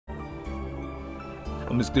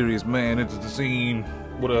A mysterious man enters the scene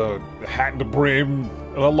with a hat in the brim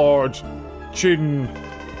and a large chin.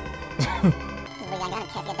 X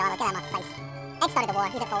started the war.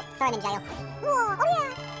 He's at fault. Throw him in jail. Whoa, oh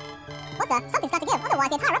yeah. What the? Something's got to give. Otherwise,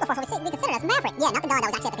 the entire rebel force will be considered as maverick. Yeah, not the guy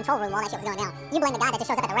that was actually at the control room while that shit was going down. You blame the guy that just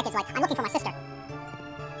shows up at the wreckage like, I'm looking for my sister.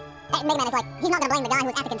 Hey, Mega Man is like, he's not gonna blame the guy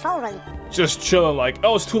who's at the control room. Just chilling like,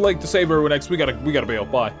 oh, it's too late to save everyone X. We gotta bail.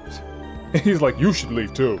 Bye. He's like, you should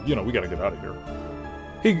leave too. You know, we gotta get out of here.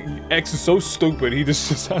 X is so stupid. He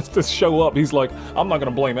just has to show up. He's like, I'm not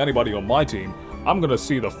gonna blame anybody on my team. I'm gonna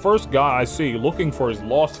see the first guy I see looking for his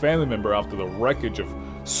lost family member after the wreckage of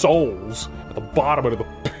souls at the bottom of the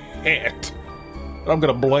pit. And I'm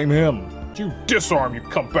gonna blame him. You disarm, you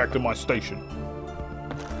come back to my station.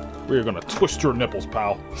 We're gonna twist your nipples,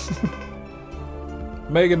 pal.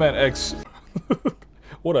 Mega Man X.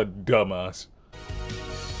 What a dumbass.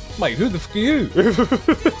 Mate, who the f are you?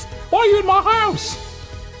 Why are you in my house?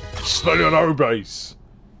 Stay at our base.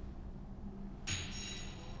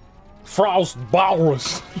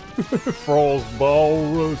 Frostbalrus.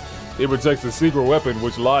 Frostbalrus. It protects the secret weapon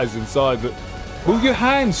which lies inside the... Move your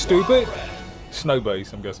hands, stupid! Snow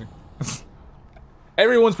base, I'm guessing.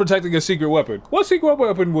 Everyone's protecting a secret weapon. What secret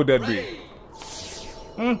weapon would that be?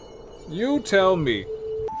 You tell me.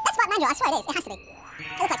 That's Swat Mandrill, I swear it is. It has to be. It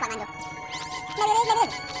looks like Swat Mandrill. Maybe it is, maybe it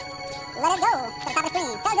isn't. Let it go to the top of the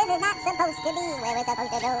screen, cause this is not supposed to be where it's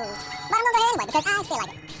supposed to go. But I'm gonna go ahead anyway, because I feel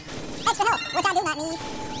like it. Extra health, which I do not need.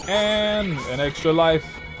 And an extra life.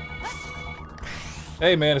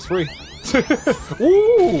 Hey man, it's free.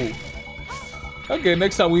 Woo! Okay,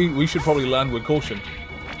 next time we should probably land with caution.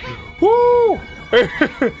 Woo!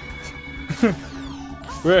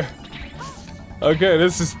 Okay,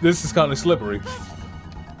 this is kind of slippery.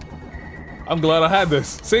 I'm glad I had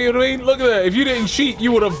this. See what I mean? Look at that. If you didn't cheat,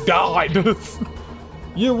 you would have died.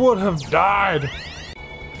 You would have died.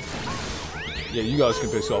 Yeah, you guys can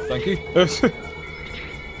piss off. Thank you.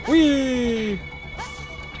 Whee!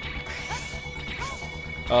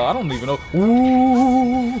 I don't even know.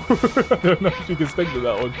 Ooh! I don't know if you can stick to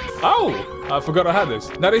that one. Oh! I forgot I had this.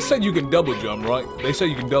 Now, they said you can double jump, right? They said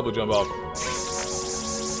you can double jump off.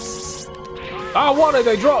 Oh, why did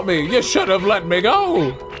they drop me? You should have let me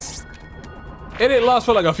go! It didn't last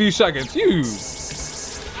for like a few seconds. You...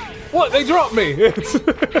 What? They dropped me!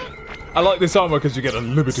 I like this armor because you get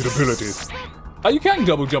unlimited abilities. Oh, you can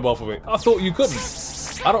double jump off of it. I thought you couldn't.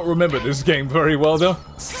 I don't remember this game very well, though.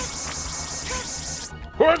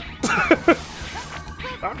 What?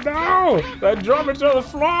 Oh, no! They dropped me to the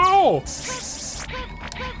floor!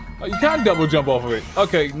 Oh, you can double jump off of it.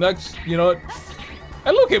 Okay, next, you know what?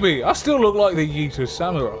 Hey, look at me! I still look like the YEEESSS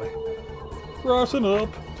samurai. Rising up,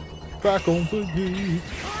 back on the Yeet.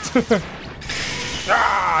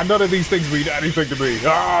 Ah! None of these things mean anything to me.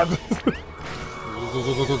 Ah!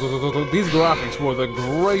 These graphics were the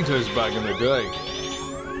greatest back in the day.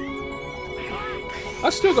 I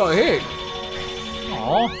still got hit.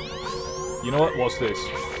 Aww. You know what? What's this?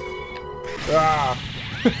 Ah!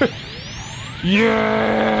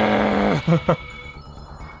 Yeah!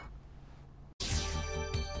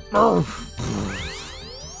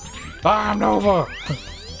 I'm Nova!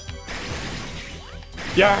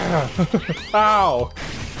 Yeah! Ow!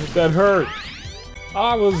 That hurt!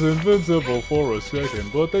 I was invincible for a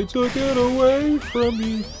second, but they took it away from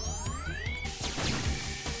me.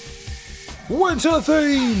 Winter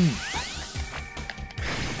theme!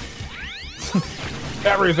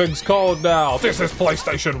 Everything's cold now. This is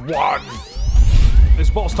PlayStation 1. It's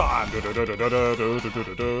boss time.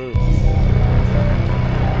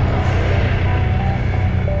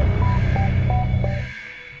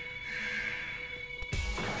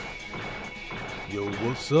 Yo,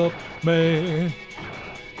 what's up, man?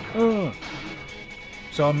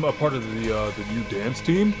 So I'm a part of the new dance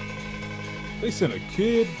team. They sent a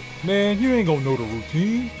kid. Man, you ain't gonna know the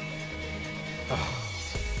routine. I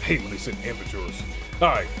hate when they send amateurs.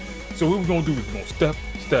 Alright, so what we're gonna do is we're gonna step,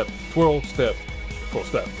 step, twirl, step, twirl,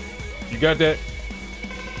 step. You got that?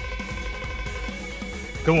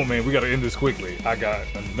 Come on, man, we gotta end this quickly. I got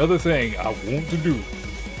another thing I want to do.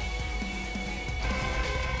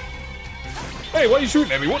 Hey, why are you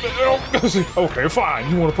shooting at me? What the hell? Okay, fine.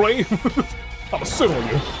 You wanna play? I'ma sit on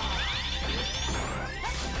you.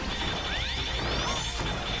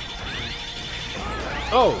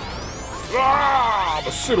 Oh. Ah, I'ma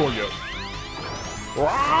sit on you.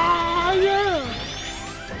 Ah, yeah.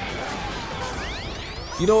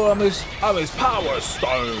 You know what I miss? I miss Power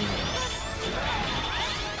Stone.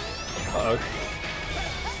 Uh-oh.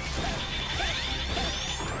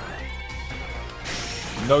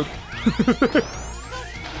 Nope.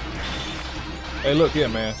 Hey, look here,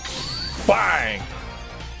 man. Bang!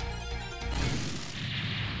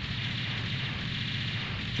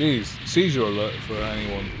 Jeez, seizure alert for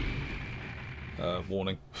anyone.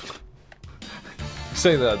 Warning.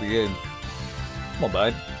 Say that at the end. Not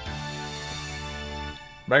bad.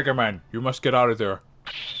 Mega Man, you must get out of there.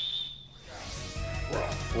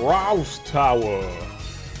 Rouse Tower.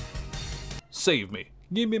 Save me.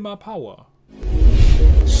 Give me my power.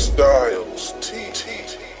 Styles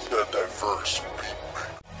TT, the diverse